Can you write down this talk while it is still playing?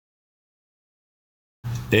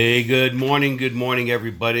Hey, good morning,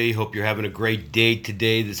 everybody. Hope you're having a great day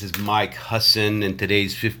today. This is Mike Husson, and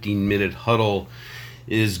today's 15-minute huddle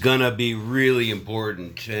is gonna be really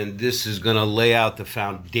important, and this is gonna lay out the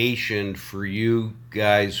foundation for you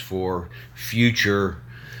guys for future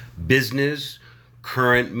business,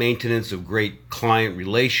 current maintenance of great client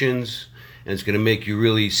relations, and it's gonna make you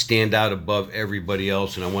really stand out above everybody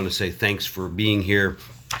else. And I want to say thanks for being here,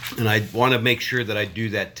 and I want to make sure that I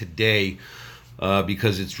do that today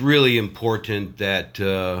because it's really important that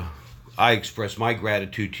I express my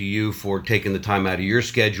gratitude to you for taking the time out of your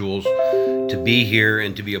schedules to be here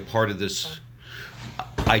and to be a part of this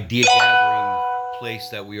idea gathering place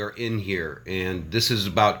that we are in here. And this is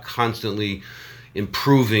about constantly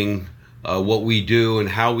improving what we do and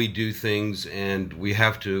how we do things, and we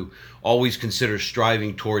have to always consider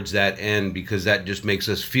striving towards that end, because that just makes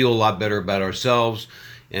us feel a lot better about ourselves,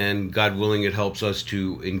 and God willing, it helps us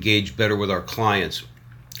to engage better with our clients.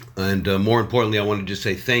 And more importantly, I want to just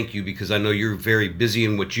say thank you, because I know you're very busy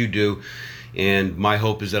in what you do, and my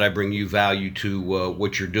hope is that I bring you value to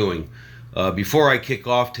what you're doing. Before I kick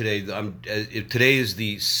off today, today is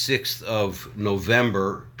the 6th of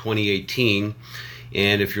November, 2018,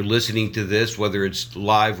 and if you're listening to this, whether it's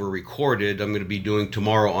live or recorded, I'm going to be doing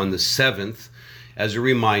tomorrow on the 7th. As a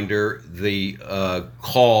reminder, the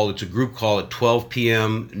it's a group call at 12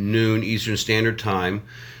 p.m. noon Eastern Standard Time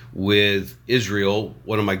with Israel,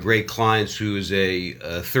 one of my great clients who is a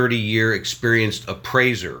 30-year experienced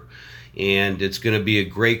appraiser. And it's going to be a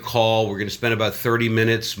great call. We're going to spend about 30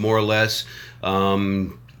 minutes, more or less.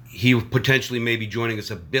 He potentially may be joining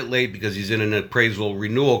us a bit late because he's in an appraisal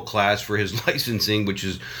renewal class for his licensing, which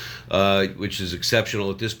is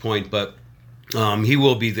exceptional at this point. But he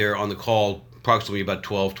will be there on the call approximately about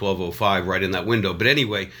 12:05, right in that window. But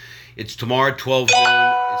anyway, it's tomorrow at 12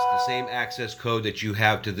 noon. It's the same access code that you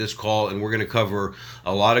have to this call, and we're going to cover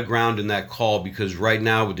a lot of ground in that call, because right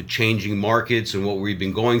now with the changing markets and what we've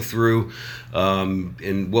been going through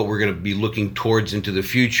and what we're going to be looking towards into the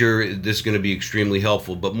future, this is going to be extremely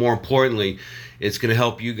helpful. But more importantly, it's going to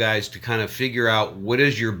help you guys to kind of figure out what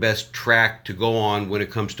is your best track to go on when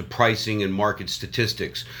it comes to pricing and market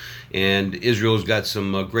statistics. And Israel's got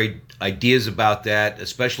some great ideas about that,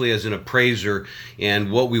 especially as an appraiser.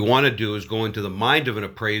 And what we want to do is go into the mind of an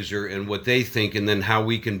appraiser and what they think, and then how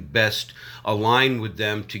we can best align with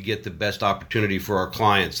them to get the best opportunity for our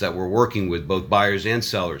clients that we're working with, both buyers and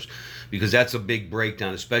sellers. Because that's a big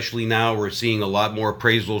breakdown, especially now we're seeing a lot more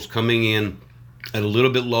appraisals coming in at a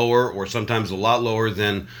little bit lower, or sometimes a lot lower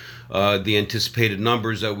than the anticipated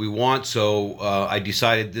numbers that we want. So I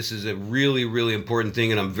decided this is a really, really important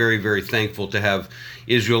thing, and I'm very, very thankful to have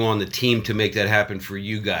Israel on the team to make that happen for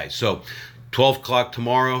you guys. So 12 o'clock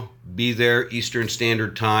tomorrow, be there Eastern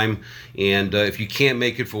Standard Time. And if you can't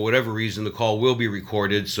make it for whatever reason, the call will be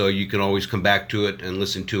recorded, so you can always come back to it and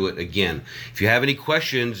listen to it again. If you have any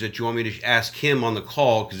questions that you want me to ask him on the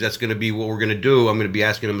call, because that's going to be what we're going to do, I'm going to be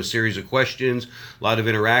asking him a series of questions, a lot of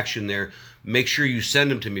interaction there. Make sure you send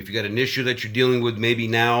them to me. If you got an issue that you're dealing with maybe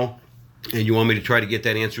now, and you want me to try to get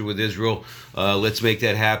that answered with Israel, let's make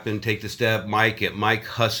that happen. Take the step. Mike at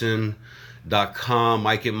MikeHusson.com,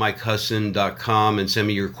 Mike at MikeHusson.com, and send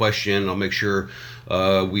me your question. I'll make sure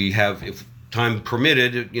we have, if time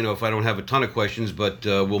permitted, if I don't have a ton of questions, but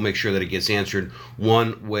we'll make sure that it gets answered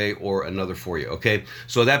one way or another for you. Okay.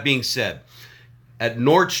 So that being said, at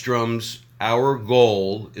Nordstrom's, our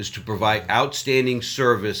goal is to provide outstanding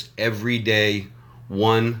service every day,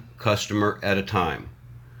 one customer at a time.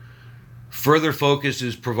 Further focus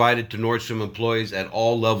is provided to Nordstrom employees at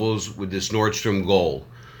all levels with this Nordstrom goal,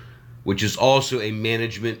 which is also a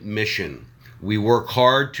management mission. We work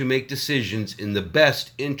hard to make decisions in the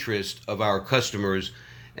best interest of our customers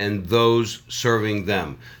and those serving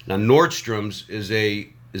them. Now, Nordstrom's is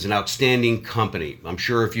an outstanding company. I'm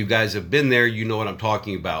sure if you guys have been there, you know what I'm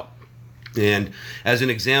talking about. And as an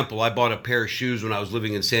example, I bought a pair of shoes when I was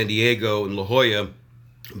living in San Diego in La Jolla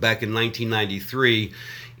back in 1993,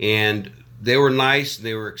 and they were nice,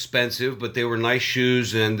 they were expensive, but they were nice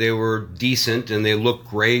shoes, and they were decent, and they looked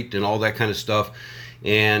great, and all that kind of stuff.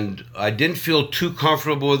 And I didn't feel too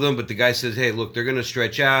comfortable with them, but the guy says, hey, look, they're going to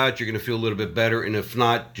stretch out, you're going to feel a little bit better, and if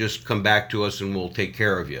not, just come back to us and we'll take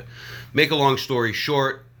care of you. Make a long story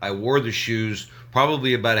short, I wore the shoes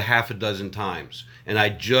probably about a half a dozen times, and I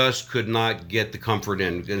just could not get the comfort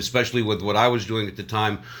in, and especially with what I was doing at the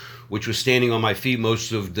time, which was standing on my feet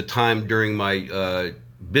most of the time during my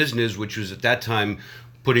business, which was at that time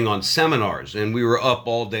putting on seminars, and we were up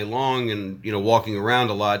all day long and walking around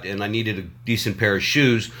a lot, and I needed a decent pair of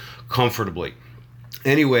shoes comfortably.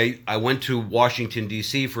 Anyway, I went to Washington,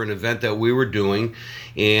 D.C. for an event that we were doing,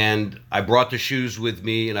 and I brought the shoes with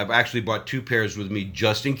me, and I've actually brought 2 pairs with me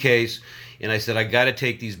just in case. And I said, I got to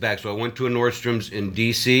take these back. So I went to a Nordstrom's in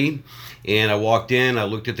D.C., and I walked in. I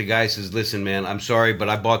looked at the guy, says, listen, man, I'm sorry, but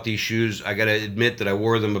I bought these shoes. I got to admit that I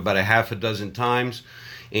wore them about a half a dozen times,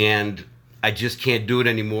 and I just can't do it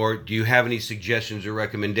anymore. Do you have any suggestions or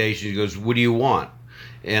recommendations? He goes, what do you want?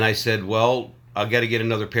 And I said, well, I got to get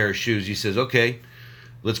another pair of shoes. He says, okay,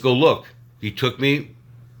 let's go look. He took me,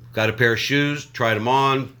 got a pair of shoes, tried them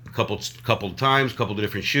on a couple of times, couple of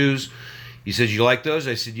different shoes. He says, you like those?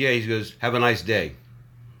 I said, yeah. He goes, have a nice day.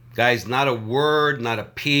 Guys, not a word, not a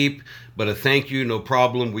peep, but a thank you, no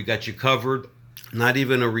problem. We got you covered. Not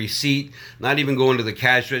even a receipt, not even going to the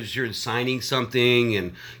cash register and signing something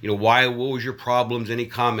and, what was your problems, any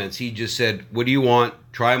comments. He just said, what do you want?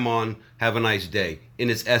 Try them on. Have a nice day. In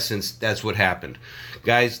its essence, that's what happened.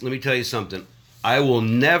 Guys, let me tell you something. I will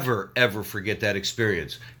never, ever forget that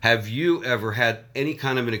experience. Have you ever had any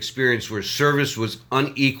kind of an experience where service was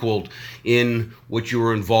unequaled in what you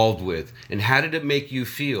were involved with? And how did it make you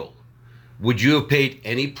feel? Would you have paid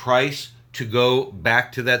any price to go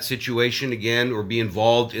back to that situation again or be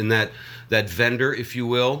involved in that vendor, if you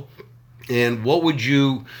will? And what would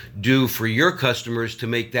you do for your customers to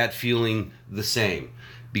make that feeling the same?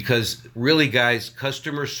 Because really, guys,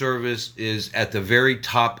 customer service is at the very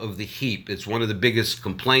top of the heap. It's one of the biggest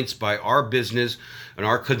complaints by our business and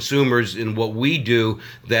our consumers in what we do,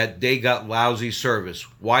 that they got lousy service.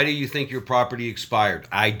 Why do you think your property expired?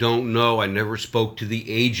 I don't know. I never spoke to the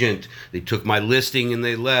agent. They took my listing and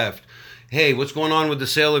they left. Hey, what's going on with the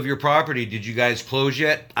sale of your property? Did you guys close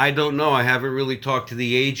yet? I don't know. I haven't really talked to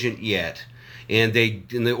the agent yet.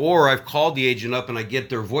 Or I've called the agent up and I get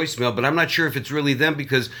their voicemail, but I'm not sure if it's really them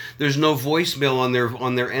because there's no voicemail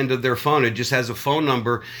on their end of their phone. It just has a phone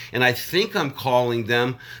number, and I think I'm calling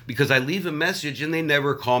them because I leave a message and they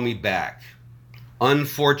never call me back.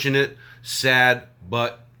 Unfortunate, sad,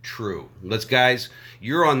 but true. Guys,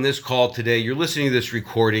 you're on this call today. You're listening to this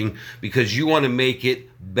recording because you want to make it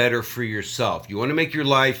better for yourself. You want to make your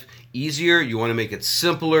life easier. You want to make it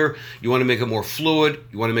simpler. You want to make it more fluid.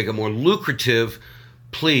 You want to make it more lucrative.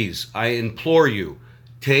 Please, I implore you,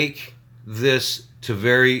 take this to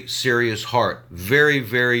very serious heart. Very,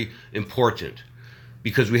 very important.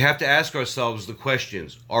 Because we have to ask ourselves the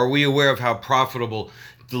questions. Are we aware of how profitable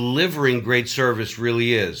delivering great service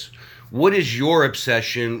really is? What is your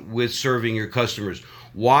obsession with serving your customers?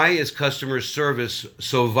 Why is customer service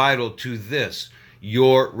so vital to this,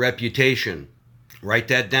 your reputation? Write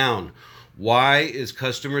that down. Why is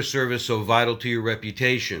customer service so vital to your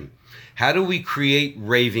reputation? How do we create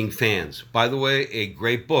raving fans? By the way, a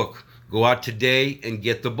great book. Go out today and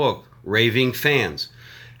get the book, Raving Fans.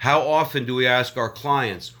 How often do we ask our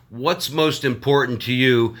clients, what's most important to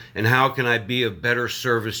you and how can I be of better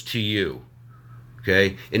service to you?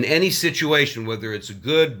 Okay, in any situation, whether it's a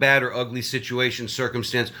good, bad, or ugly situation,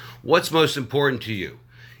 circumstance, what's most important to you?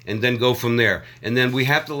 And then go from there. And then we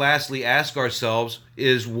have to lastly ask ourselves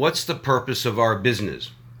is what's the purpose of our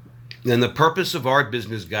business? And the purpose of our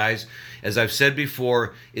business, guys, as I've said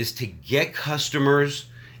before, is to get customers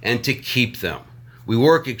and to keep them. We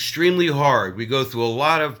work extremely hard. We go through a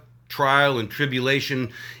lot of trial and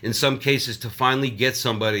tribulation in some cases to finally get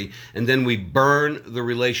somebody, and then we burn the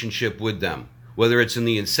relationship with them. Whether it's in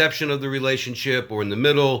the inception of the relationship or in the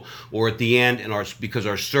middle or at the end, because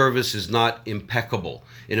our service is not impeccable.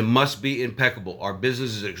 And it must be impeccable. Our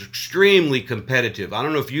business is extremely competitive. I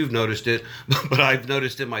don't know if you've noticed it, but I've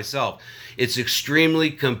noticed it myself. It's extremely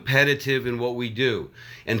competitive in what we do.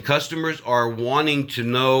 And customers are wanting to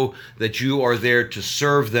know that you are there to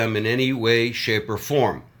serve them in any way, shape, or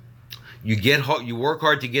form. You work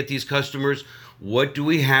hard to get these customers. What do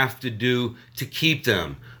we have to do to keep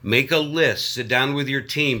them? Make a list. Sit down with your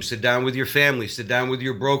team. Sit down with your family. Sit down with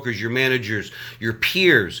your brokers, your managers, your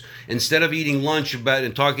peers. Instead of eating lunch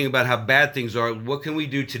and talking about how bad things are, what can we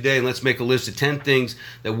do today? And let's make a list of 10 things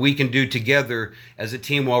that we can do together as a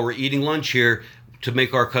team while we're eating lunch here to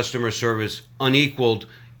make our customer service unequaled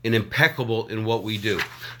and impeccable in what we do.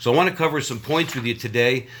 So I want to cover some points with you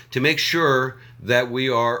today to make sure that we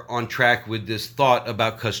are on track with this thought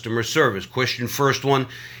about customer service. First one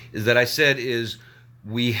is that I said is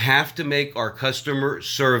we have to make our customer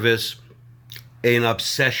service an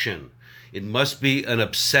obsession. It must be an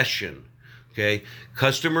obsession. Okay?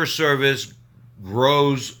 Customer service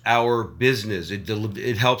grows our business.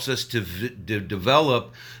 It helps us to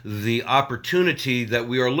develop the opportunity that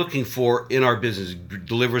we are looking for in our business. It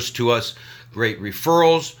delivers to us great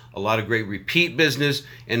referrals, a lot of great repeat business,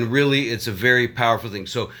 and really it's a very powerful thing.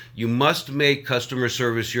 So you must make customer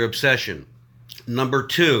service your obsession. Number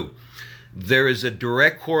two, there is a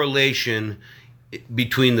direct correlation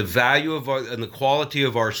between the value of and the quality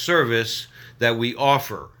of our service that we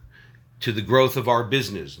offer to the growth of our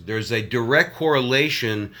business. There's a direct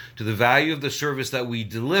correlation to the value of the service that we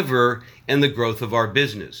deliver and the growth of our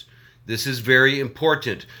business. This is very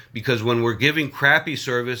important because when we're giving crappy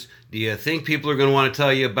service, do you think people are going to want to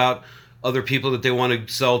tell you about other people that they want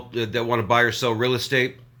to sell, that want to buy or sell real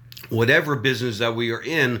estate? Whatever business that we are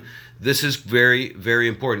in, this is very, very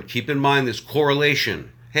important. Keep in mind this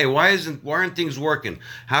correlation. Hey, why aren't things working?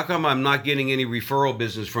 How come I'm not getting any referral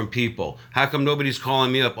business from people? How come nobody's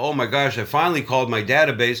calling me up? Oh my gosh, I finally called my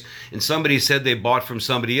database and somebody said they bought from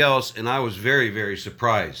somebody else, and I was very, very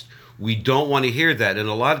surprised. We don't want to hear that, and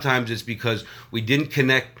a lot of times it's because we didn't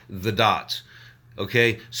connect the dots.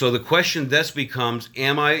 Okay, so the question thus becomes: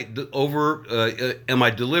 Am I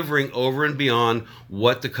delivering over and beyond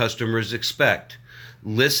what the customers expect?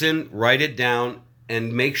 Listen, write it down,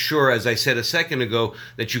 and make sure, as I said a second ago,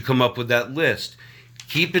 that you come up with that list.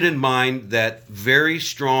 Keep it in mind that very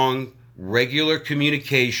strong, regular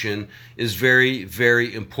communication is very,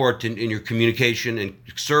 very important in your communication and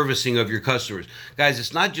servicing of your customers. Guys,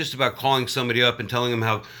 it's not just about calling somebody up and telling them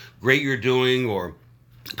how great you're doing or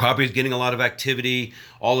property is getting a lot of activity,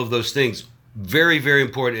 all of those things. Very, very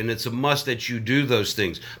important, and it's a must that you do those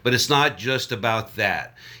things. But it's not just about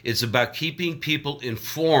that. It's about keeping people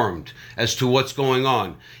informed as to what's going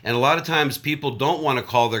on. And a lot of times people don't want to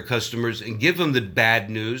call their customers and give them the bad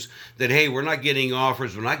news that, hey, we're not getting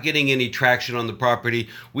offers, we're not getting any traction on the property.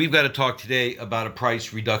 We've got to talk today about a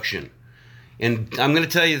price reduction. And I'm going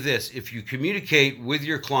to tell you this, if you communicate with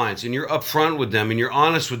your clients and you're upfront with them and you're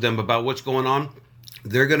honest with them about what's going on,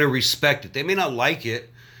 they're going to respect it. They may not like it.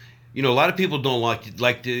 You know, a lot of people don't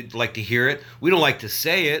like to hear it. We don't like to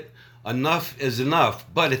say it. Enough is enough.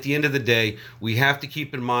 But at the end of the day, we have to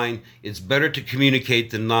keep in mind it's better to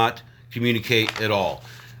communicate than not communicate at all.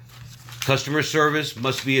 Customer service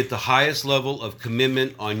must be at the highest level of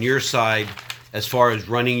commitment on your side as far as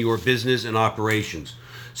running your business and operations.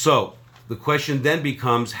 So the question then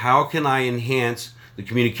becomes, how can I enhance the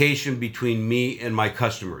communication between me and my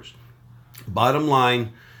customers? Bottom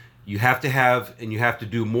line, you have to have and you have to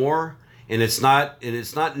do more, and it's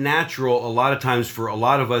not natural a lot of times for a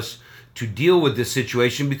lot of us to deal with this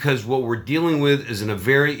situation because what we're dealing with is in a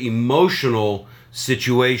very emotional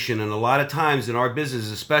situation, and a lot of times in our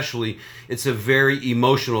business especially, it's a very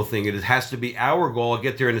emotional thing. It has to be our goal, I'll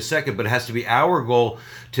get there in a second, but it has to be our goal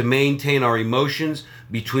to maintain our emotions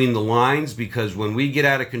between the lines, because when we get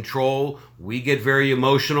out of control, we get very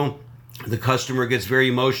emotional. The customer gets very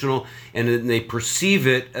emotional, and then they perceive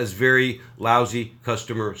it as very lousy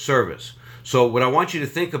customer service. So what I want you to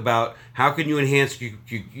think about, how can you enhance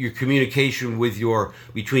your communication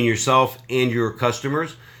between yourself and your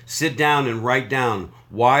customers? Sit down and write down,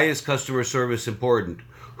 why is customer service important?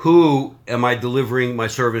 Who am I delivering my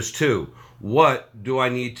service to? What do I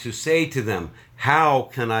need to say to them? How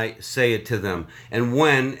can I say it to them? And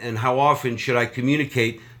when and how often should I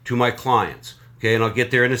communicate to my clients? Okay, and I'll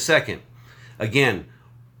get there in a second. Again,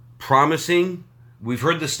 promising, we've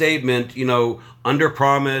heard the statement, under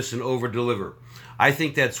promise and over deliver. I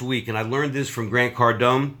think that's weak, and I learned this from Grant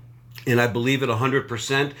Cardone, and I believe it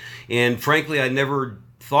 100%. And frankly, I never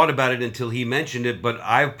thought about it until he mentioned it, but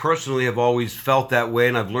I personally have always felt that way,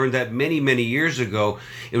 and I've learned that many, many years ago.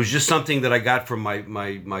 It was just something that I got from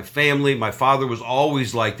my family. My father was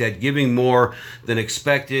always like that, giving more than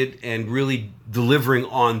expected and really delivering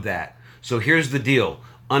on that. So here's the deal.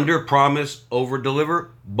 Under promise, over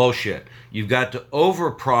deliver, bullshit. You've got to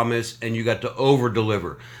over promise and you got to over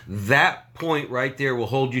deliver. That point right there will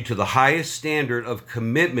hold you to the highest standard of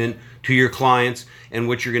commitment to your clients and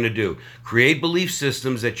what you're going to do. Create belief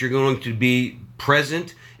systems that you're going to be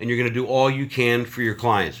present and you're going to do all you can for your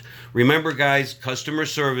clients. Remember, guys, customer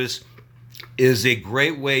service is a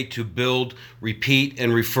great way to build repeat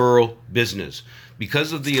and referral business.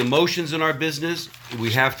 Because of the emotions in our business,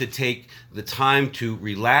 we have to take the time to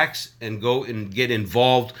relax and go and get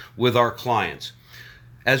involved with our clients.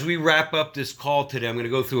 As we wrap up this call today, I'm going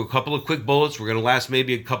to go through a couple of quick bullets. We're going to last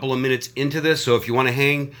maybe a couple of minutes into this, so if you want to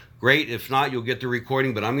hang, great. If not, you'll get the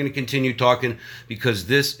recording, but I'm going to continue talking because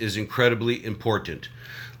this is incredibly important.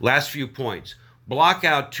 Last few points. Block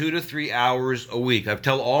out 2 to 3 hours a week. I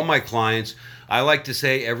tell all my clients, I like to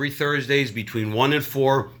say every Thursdays between 1 and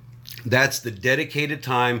 4, that's the dedicated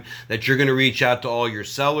time that you're going to reach out to all your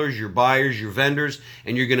sellers, your buyers, your vendors,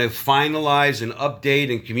 and you're going to finalize and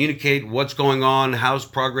update and communicate what's going on, how's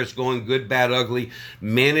progress going, good, bad, ugly.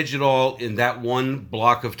 Manage it all in that one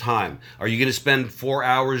block of time. Are you going to spend 4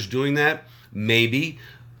 hours doing that? Maybe.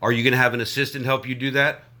 Are you going to have an assistant help you do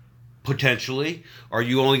that? Potentially. Are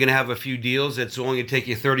you only going to have a few deals that's only going to take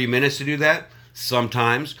you 30 minutes to do that?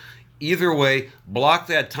 Sometimes. Either way, block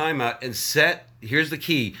that time out and here's the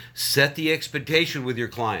key, set the expectation with your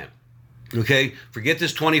client. Okay? Forget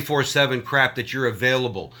this 24/7 crap that you're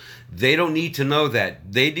available. They don't need to know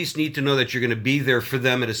that. They just need to know that you're going to be there for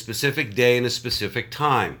them at a specific day and a specific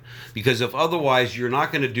time. Because if otherwise you're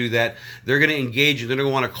not going to do that, they're going to engage and they're going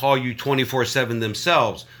to want to call you 24/7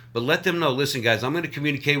 themselves. But let them know, listen, guys, I'm going to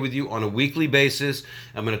communicate with you on a weekly basis.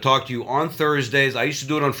 I'm going to talk to you on Thursdays. I used to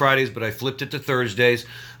do it on Fridays, but I flipped it to Thursdays.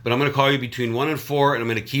 But I'm going to call you between 1 and 4, and I'm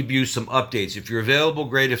going to keep you some updates. If you're available,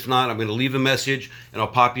 great. If not, I'm going to leave a message, and I'll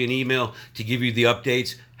pop you an email to give you the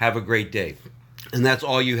updates. Have a great day. And that's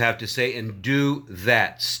all you have to say, and do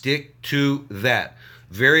that. Stick to that.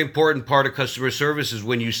 Very important part of customer service is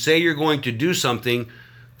when you say you're going to do something,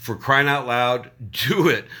 for crying out loud, do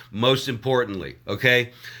it, most importantly,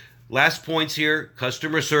 okay? Last points here,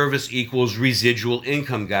 customer service equals residual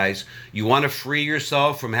income, guys. You want to free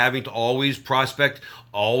yourself from having to always prospect,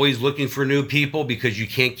 always looking for new people because you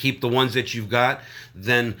can't keep the ones that you've got.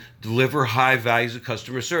 Then deliver high values of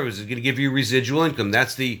customer service. It's going to give you residual income.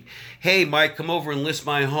 That's the, hey, Mike, come over and list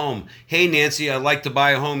my home. Hey, Nancy, I'd like to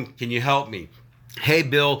buy a home. Can you help me? Hey,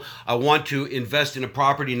 Bill, I want to invest in a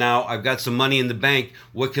property now. I've got some money in the bank.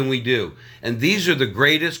 What can we do? And these are the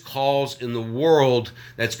greatest calls in the world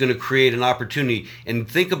that's going to create an opportunity. And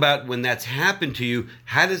think about when that's happened to you,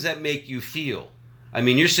 how does that make you feel? I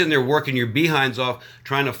mean, you're sitting there working your behinds off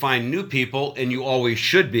trying to find new people, and you always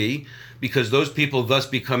should be, because those people thus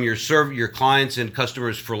become your clients and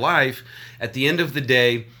customers for life. At the end of the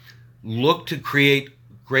day, look to create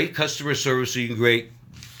great customer service so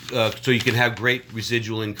you can have great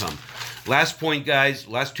residual income. Last point, guys,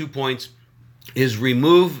 last 2 points is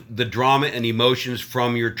remove the drama and emotions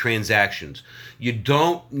from your transactions. You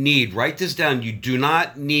don't need, write this down, you do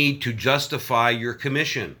not need to justify your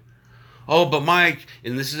commission. Oh, but Mike,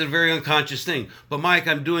 and this is a very unconscious thing, but Mike,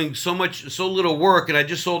 I'm doing so little work and I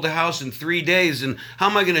just sold the house in 3 days, and how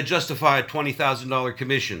am I going to justify a $20,000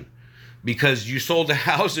 commission? Because you sold a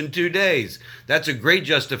house in 2 days. That's a great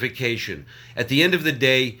justification. At the end of the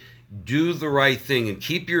day, do the right thing and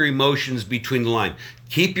keep your emotions between the line.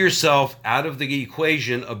 Keep yourself out of the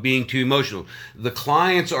equation of being too emotional. The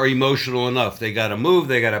clients are emotional enough. They got to move,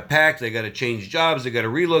 they got to pack, they got to change jobs, they got to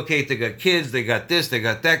relocate, they got kids, they got this, they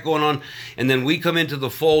got that going on. And then we come into the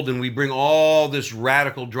fold and we bring all this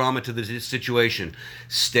radical drama to this situation.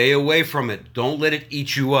 Stay away from it. Don't let it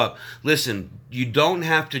eat you up. Listen, you don't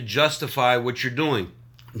have to justify what you're doing.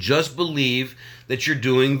 Just believe that you're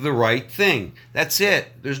doing the right thing. That's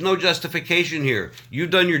it. There's no justification here. You've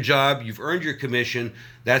done your job. You've earned your commission.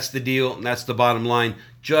 That's the deal, and that's the bottom line.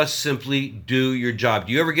 Just simply do your job.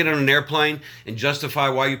 Do you ever get on an airplane and justify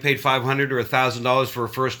why you paid $500 or $1,000 for a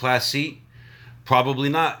first-class seat? Probably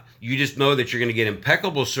not. You just know that you're going to get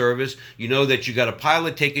impeccable service. You know that you got a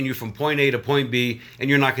pilot taking you from point A to point B, and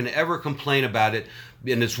you're not going to ever complain about it.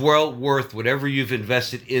 And it's well worth whatever you've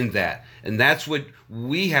invested in that. And that's what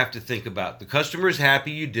we have to think about. The customer is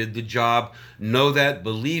happy you did the job. Know that,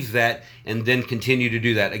 believe that, and then continue to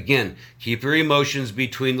do that. Again, keep your emotions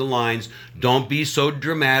between the lines. Don't be so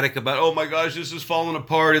dramatic about, oh my gosh, this is falling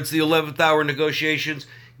apart. It's the 11th hour negotiations.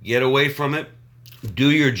 Get away from it. Do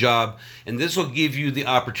your job, and this will give you the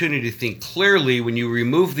opportunity to think clearly when you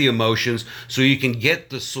remove the emotions so you can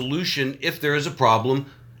get the solution, if there is a problem,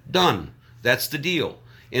 done. That's the deal.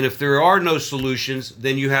 And if there are no solutions,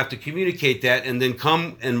 then you have to communicate that and then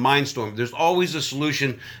come and mindstorm. There's always a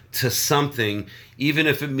solution to something, even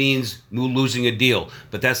if it means losing a deal.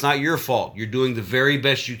 But that's not your fault. You're doing the very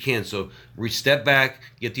best you can. So step back,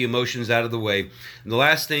 get the emotions out of the way. And the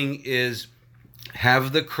last thing is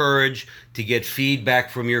have the courage to get feedback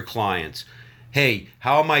from your clients. Hey,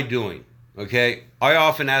 how am I doing? Okay. I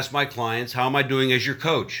often ask my clients, how am I doing as your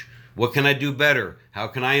coach? What can I do better? How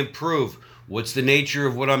can I improve? What's the nature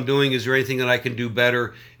of what I'm doing? Is there anything that I can do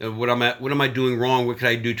better? What am I doing wrong? What can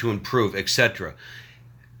I do to improve, etc.?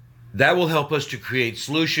 That will help us to create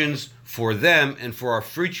solutions for them and for our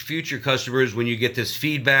future customers. When you get this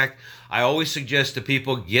feedback, I always suggest to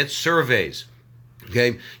people, get surveys.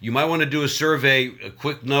 Okay, you might want to do a survey, a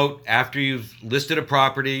quick note after you've listed a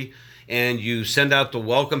property and you send out the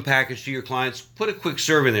welcome package to your clients. Put a quick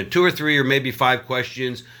survey in there, 2 or 3 or maybe 5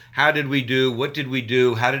 questions. How did we do? What did we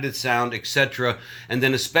do? How did it sound, etc.? And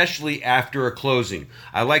then especially after a closing.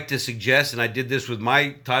 I like to suggest, and I did this with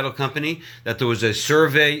my title company, that there was a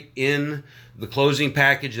survey in the closing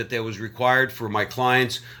package that was required for my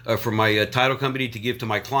clients, for my title company to give to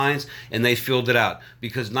my clients, and they filled it out.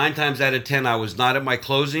 Because 9 times out of 10, I was not at my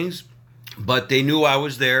closings, But they knew I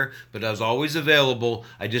was there, but I was always available.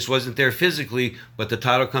 I just wasn't there physically, but the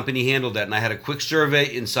title company handled that. And I had a quick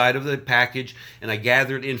survey inside of the package, and I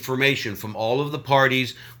gathered information from all of the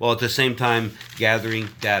parties while at the same time gathering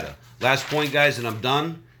data. Last point, guys, and I'm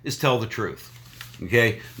done, is tell the truth.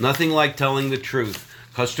 Okay? Nothing like telling the truth.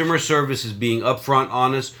 Customer service is being upfront,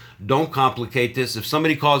 honest. Don't complicate this. If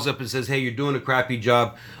somebody calls up and says, hey, you're doing a crappy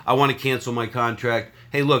job, I want to cancel my contract.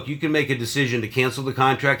 Hey, look, you can make a decision to cancel the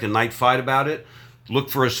contract and not fight about it. Look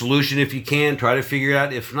for a solution if you can. Try to figure it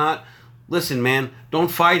out. If not, listen, man,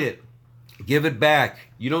 don't fight it. Give it back.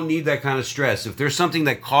 You don't need that kind of stress. If there's something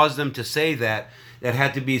that caused them to say that, that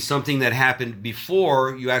had to be something that happened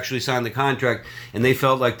before you actually signed the contract and they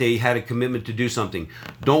felt like they had a commitment to do something.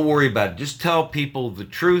 Don't worry about it. Just tell people the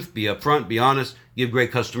truth, be upfront, be honest, give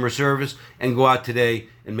great customer service, and go out today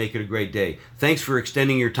and make it a great day. Thanks for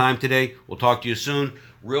extending your time today. We'll talk to you soon.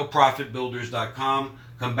 RealProfitBuilders.com.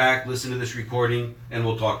 Come back, listen to this recording, and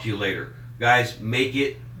we'll talk to you later. Guys, make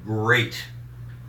it great.